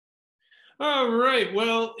All right.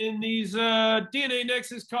 Well, in these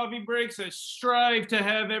DNAnexus coffee breaks, I strive to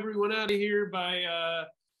have everyone out of here by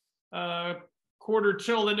quarter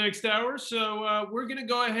till the next hour. So we're going to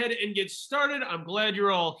go ahead and get started. I'm glad you're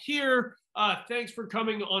all here. Thanks for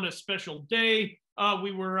coming on a special day.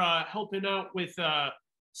 We were helping out with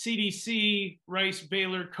CDC, Rice,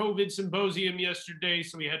 Baylor COVID symposium yesterday,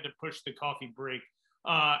 so we had to push the coffee break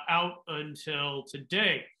out until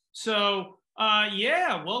today. So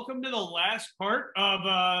yeah, welcome to the last part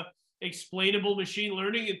of explainable machine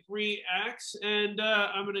learning in 3 acts. And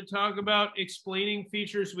I'm going to talk about explaining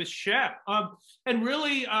features with SHAP. And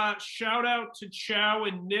really shout out to Chow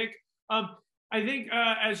and Nick. I think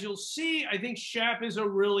as you'll see, I think SHAP is a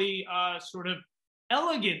really sort of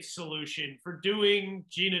elegant solution for doing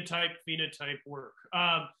genotype phenotype work.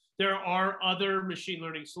 There are other machine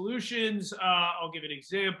learning solutions. I'll give an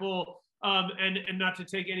example. And not to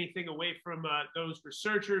take anything away from those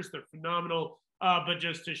researchers, they're phenomenal, but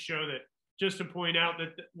just to show that, just to point out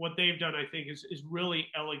that what they've done, I think, is really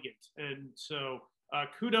elegant. And so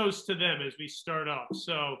kudos to them as we start off.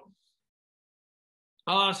 So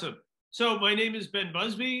awesome. So my name is Ben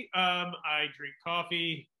Busby. I drink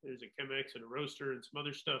coffee. There's a Chemex and a roaster and some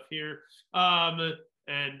other stuff here. And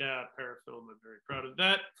parafilm, I'm very proud of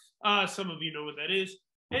that. Some of you know what that is.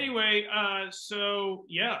 Anyway, so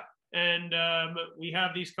yeah. And we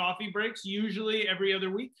have these coffee breaks usually every other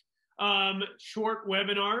week, short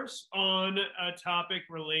webinars on a topic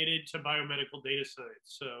related to biomedical data science.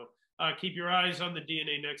 So keep your eyes on the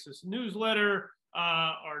DNAnexus newsletter,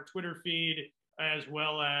 our Twitter feed, as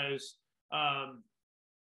well as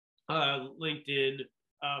LinkedIn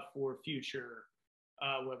for future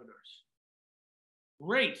webinars.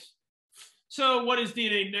 Great. So what is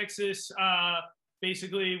DNAnexus?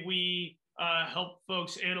 Basically, we help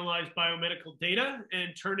folks analyze biomedical data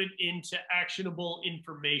and turn it into actionable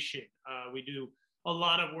information. We do a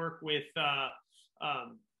lot of work with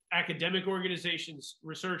academic organizations,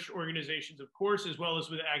 research organizations, of course, as well as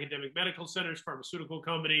with academic medical centers, pharmaceutical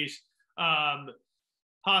companies,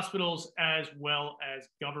 hospitals, as well as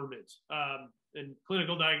government, and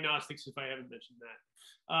clinical diagnostics, if I haven't mentioned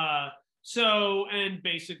that. And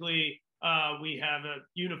basically, we have a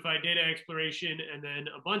unified data exploration and then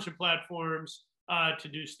a bunch of platforms to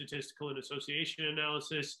do statistical and association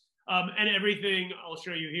analysis. And everything I'll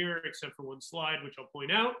show you here, except for one slide, which I'll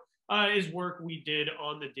point out, is work we did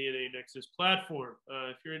on the DNAnexus platform.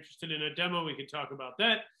 If you're interested in a demo, we can talk about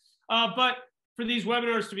that. But for these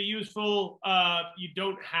webinars to be useful, you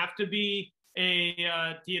don't have to be a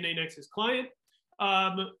DNAnexus client.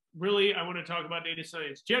 Really, I want to talk about data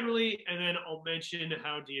science generally, and then I'll mention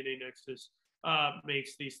how DNAnexus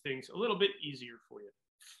makes these things a little bit easier for you.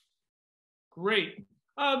 Great.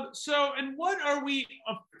 And what are we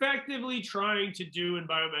effectively trying to do in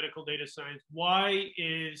biomedical data science? Why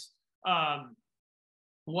is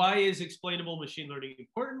explainable machine learning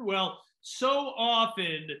important? Well, so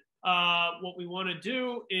often what we want to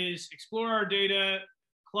do is explore our data,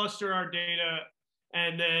 cluster our data,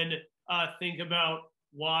 and then think about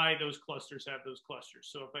why those clusters have those clusters.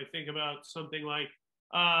 So if I think about something like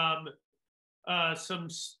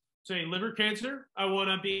say liver cancer, I want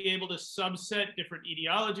to be able to subset different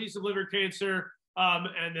etiologies of liver cancer,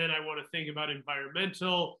 and then I want to think about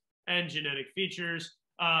environmental and genetic features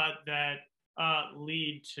that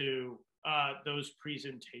lead to those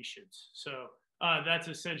presentations. So that's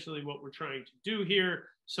essentially what we're trying to do here.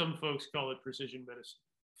 Some folks call it precision medicine.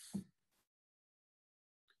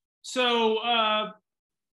 So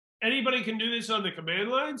anybody can do this on the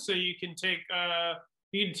command line. So you can take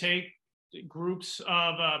groups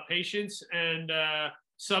of patients and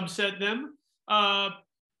subset them.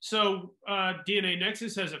 So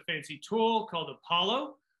DNAnexus has a fancy tool called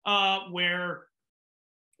Apollo, where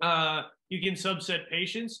you can subset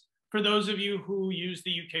patients. For those of you who use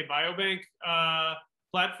the UK Biobank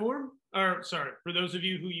platform, or sorry, for those of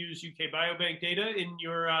you who use UK Biobank data in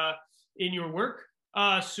your work,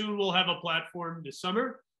 soon we'll have a platform this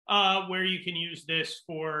summer where you can use this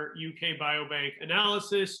for UK Biobank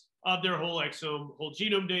analysis of their whole exome, whole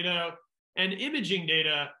genome data, and imaging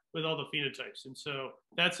data with all the phenotypes. And so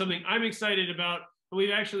that's something I'm excited about.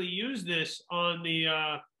 We've actually used this on the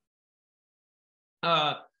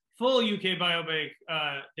full UK Biobank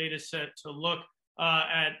data set to look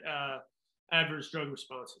at adverse drug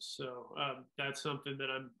responses. So that's something that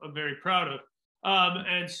I'm very proud of.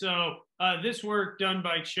 And so this work done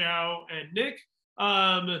by Chow and Nick,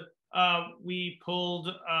 we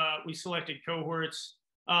selected cohorts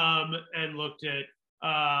and looked at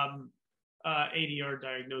ADR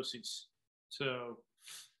diagnoses. So,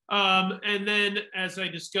 and then as I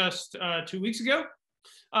discussed 2 weeks ago,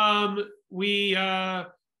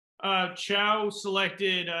 Chow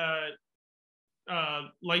selected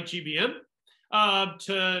LightGBM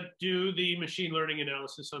to do the machine learning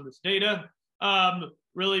analysis on this data,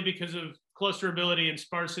 really because of clusterability and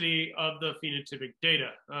sparsity of the phenotypic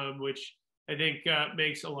data, which I think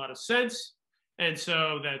makes a lot of sense. And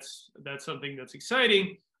so that's something that's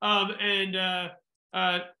exciting.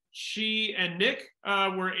 She and Nick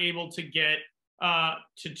were able to get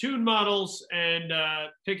to tune models and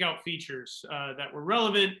pick out features that were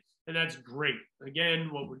relevant, and that's great.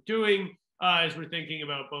 Again, what we're doing is we're thinking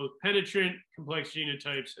about both penetrant, complex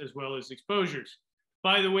genotypes, as well as exposures.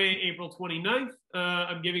 By the way, April 29th,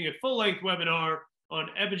 I'm giving a full-length webinar on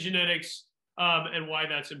epigenetics and why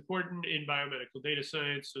that's important in biomedical data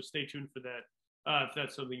science, so stay tuned for that if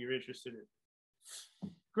that's something you're interested in.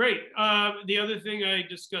 Great. The other thing I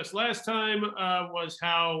discussed last time was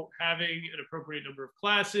how having an appropriate number of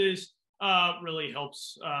classes really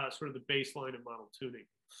helps sort of the baseline of model tuning.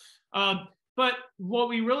 But what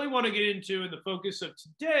we really want to get into, and the focus of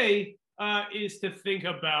today, is to think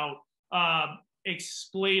about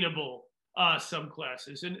explainable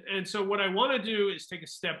subclasses. And so what I want to do is take a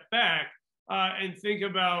step back and think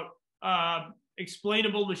about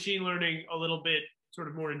explainable machine learning a little bit sort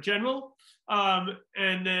of more in general,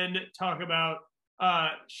 and then talk about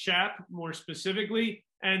SHAP more specifically,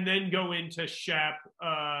 and then go into SHAP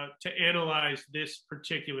to analyze this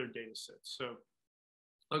particular data set. So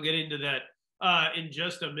I'll get into that in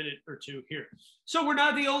just a minute or two here. So we're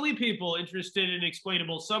not the only people interested in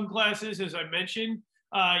explainable subclasses. As I mentioned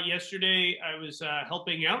yesterday, I was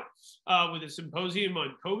helping out with a symposium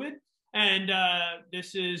on COVID, and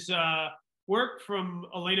this is work from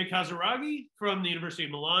Elena Casaraghi from the University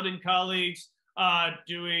of Milan and colleagues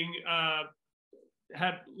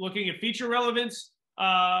looking at feature relevance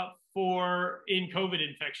in COVID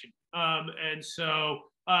infection. And so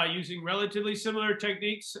using relatively similar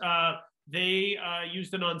techniques, they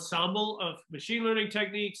used an ensemble of machine learning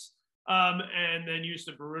techniques and then used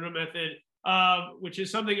the Baruta method, which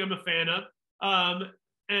is something I'm a fan of.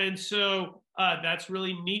 And so that's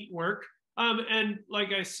really neat work. And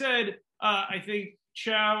like I said, I think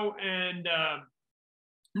Chow and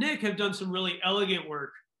Nick have done some really elegant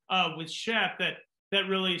work with SHAP that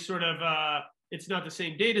really sort of, it's not the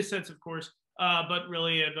same data sets, of course, but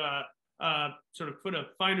really have sort of put a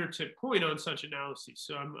finer tip point on such analyses.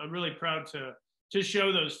 So I'm really proud to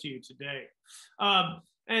show those to you today.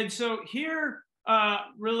 And so here,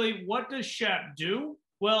 really, what does SHAP do?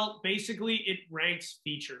 Well, basically, it ranks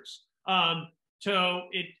features. So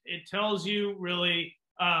it tells you really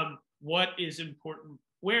what is important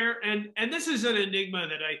where, and this is an enigma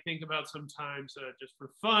that I think about sometimes just for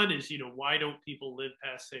fun, is, why don't people live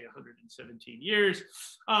past, say, 117 years?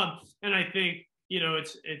 And I think,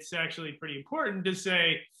 it's actually pretty important to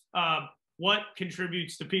say what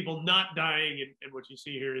contributes to people not dying, and what you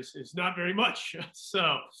see here is not very much.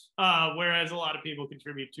 So, whereas a lot of people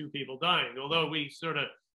contribute to people dying, although we sort of,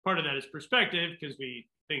 part of that is perspective, because we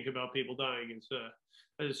think about people dying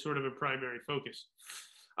as sort of a primary focus.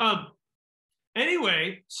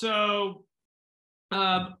 Anyway, so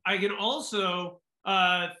I can also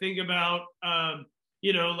think about,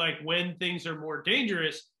 like when things are more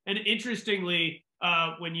dangerous. And interestingly,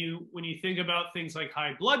 when you think about things like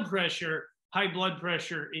high blood pressure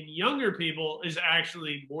in younger people is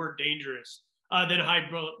actually more dangerous than high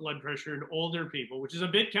blood pressure in older people, which is a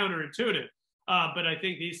bit counterintuitive. But I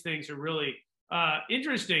think these things are really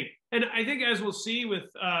interesting. And I think, as we'll see with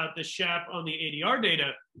the SHAP on the ADR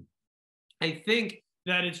data, I think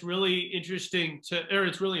that it's really interesting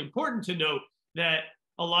it's really important to note that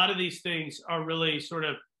a lot of these things are really sort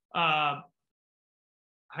of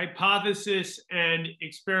hypothesis and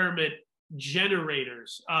experiment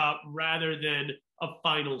generators rather than a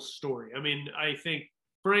final story. I mean, I think,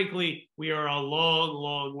 frankly, we are a long,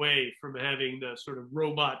 long way from having the sort of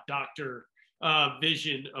robot doctor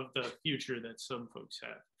vision of the future that some folks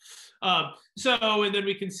have. And then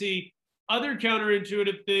we can see other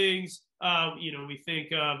counterintuitive things. We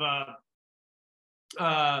think of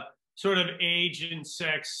sort of age and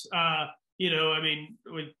sex.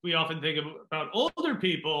 We often think about older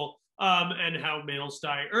people and how males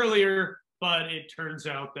die earlier, but it turns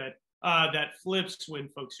out that that flips when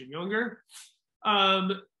folks are younger.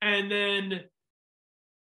 And then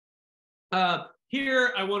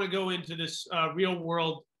here I want to go into this real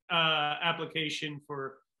world application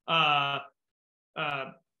for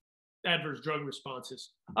adverse drug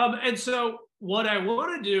responses. And so what I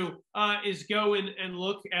want to do is go in and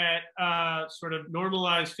look at sort of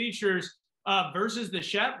normalized features versus the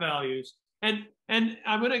SHAP values. And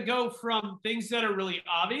I'm going to go from things that are really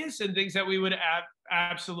obvious and things that we would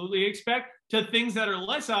absolutely expect, to things that are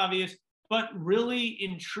less obvious, but really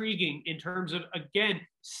intriguing in terms of, again,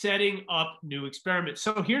 setting up new experiments.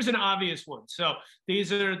 So here's an obvious one. So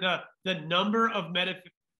these are the number of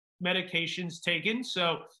medications taken.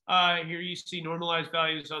 So here you see normalized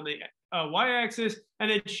values on the y-axis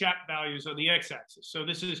and then SHAP values on the x-axis. So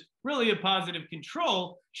this is really a positive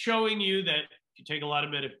control showing you that if you take a lot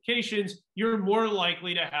of medications, you're more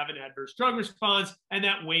likely to have an adverse drug response, and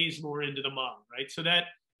that weighs more into the model, right? So that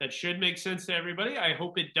should make sense to everybody. I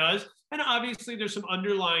hope it does. And obviously there's some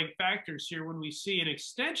underlying factors here when we see an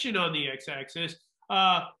extension on the x-axis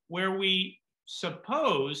where we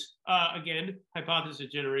suppose, again,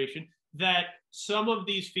 hypothesis generation, that some of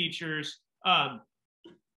these features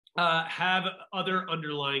have other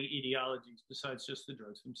underlying etiologies besides just the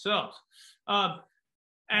drugs themselves.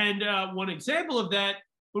 And one example of that,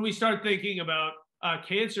 when we start thinking about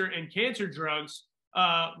cancer and cancer drugs,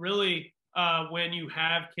 really when you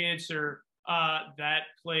have cancer, that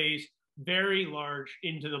plays very large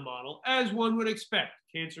into the model, as one would expect.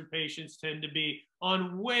 Cancer patients tend to be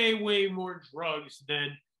on way, way more drugs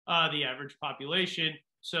than the average population.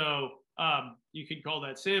 So you could call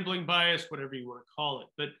that sampling bias, whatever you want to call it,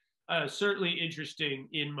 but certainly interesting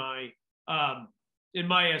in my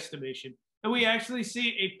estimation. And we actually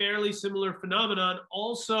see a fairly similar phenomenon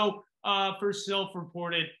also for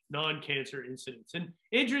self-reported non-cancer incidents. And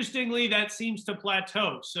interestingly, that seems to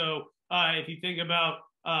plateau. So if you think about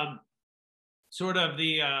sort of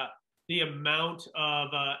the amount of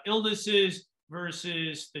illnesses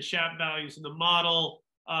versus the SHAP values in the model,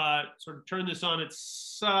 sort of turn this on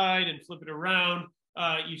its side and flip it around,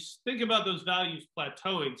 you think about those values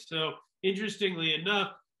plateauing. So interestingly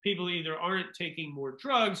enough, people either aren't taking more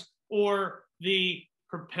drugs or the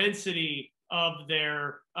propensity of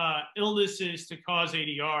their illnesses to cause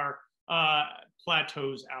ADR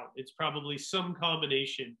plateaus out. It's probably some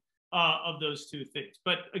combination of those two things.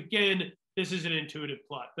 But again, this is an intuitive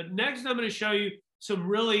plot. But next, I'm going to show you some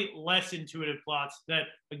really less intuitive plots that,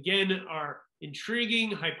 again, are intriguing,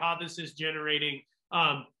 hypothesis generating,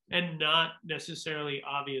 and not necessarily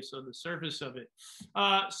obvious on the surface of it.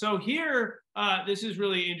 So here, this is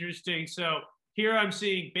really interesting. So here I'm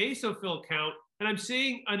seeing basophil count, and I'm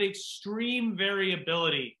seeing an extreme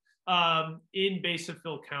variability in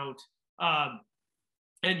basophil count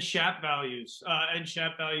and SHAP values,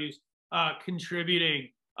 contributing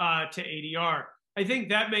to ADR. I think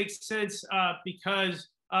that makes sense because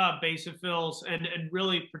basophils and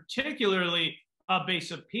really particularly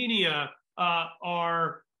basopenia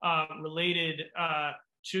are related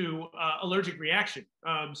to allergic reaction.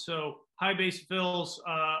 So high basophils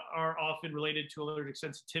are often related to allergic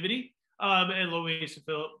sensitivity, and low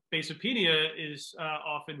basopenia is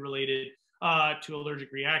often related to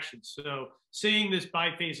allergic reactions. So seeing this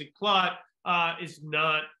biphasic plot is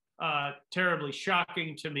not terribly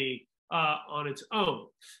shocking to me on its own.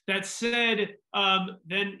 That said,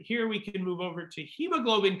 then here we can move over to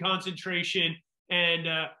hemoglobin concentration, and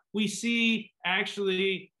we see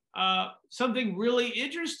actually something really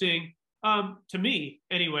interesting to me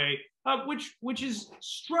anyway, which has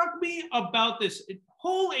struck me about this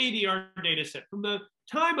whole ADR data set. From the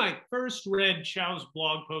time I first read Chow's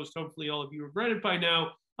blog post, hopefully all of you have read it by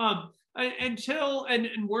now, until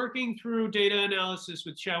working through data analysis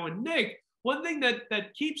with Chow and Nick, one thing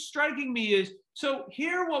that keeps striking me is, so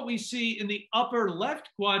here what we see in the upper left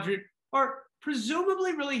quadrant are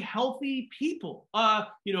presumably really healthy people.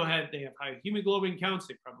 They have high hemoglobin counts,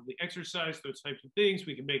 they probably exercise, those types of things.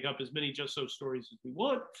 We can make up as many just so stories as we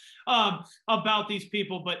want about these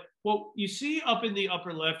people. But what you see up in the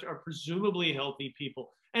upper left are presumably healthy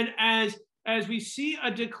people. And as we see a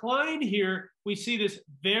decline here, we see this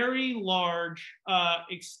very large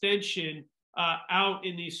extension out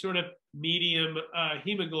in these sort of medium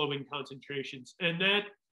hemoglobin concentrations. And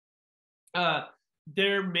that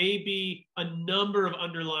there may be a number of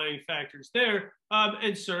underlying factors there,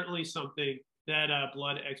 and certainly something that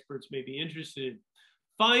blood experts may be interested in.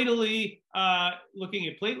 Finally, looking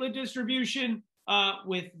at platelet distribution,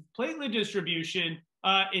 with platelet distribution,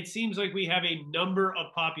 it seems like we have a number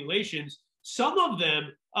of populations, some of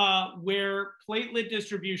them where platelet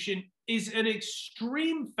distribution is an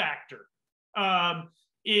extreme factor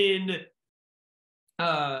in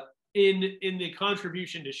the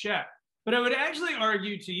contribution to SHAP. But I would actually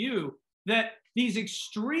argue to you that these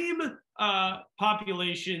extreme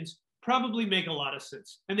populations probably make a lot of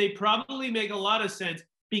sense. And they probably make a lot of sense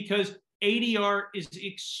because ADR is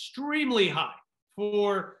extremely high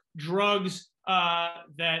for drugs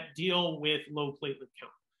that deal with low platelet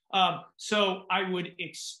count. So I would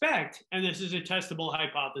expect, and this is a testable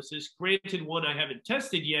hypothesis, granted one I haven't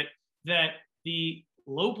tested yet, that the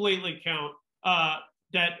low platelet count,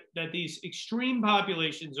 that these extreme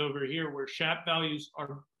populations over here where SHAP values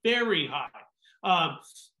are very high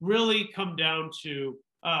really come down to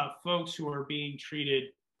folks who are being treated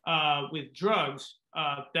with drugs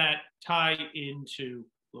that tie into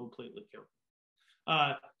low platelet count.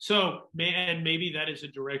 And maybe that is a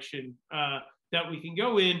direction that we can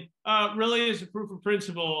go in, really as a proof of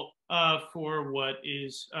principle for what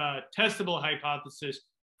is testable hypothesis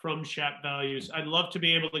from SHAP values. I'd love to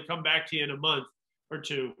be able to come back to you in a month or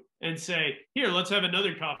two and say, here, let's have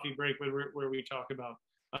another coffee break where we talk about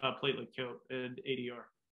platelet count and ADR.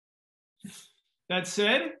 That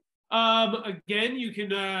said, again, you can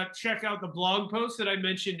check out the blog post that I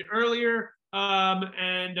mentioned earlier.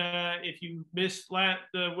 If you missed the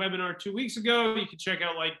webinar 2 weeks ago, you can check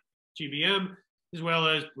out LightGBM as well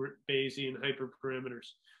as Bayesian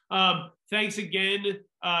hyperparameters. Thanks again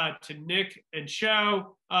to Nick and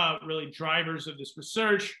Xiao, really drivers of this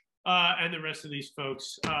research, and the rest of these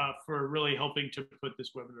folks for really helping to put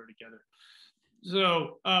this webinar together.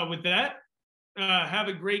 So with that, have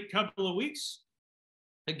a great couple of weeks.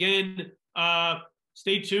 Again,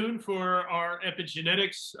 stay tuned for our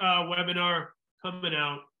epigenetics webinar coming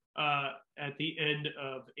out at the end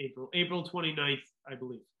of April 29th, I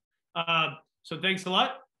believe. So thanks a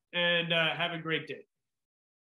lot, and have a great day.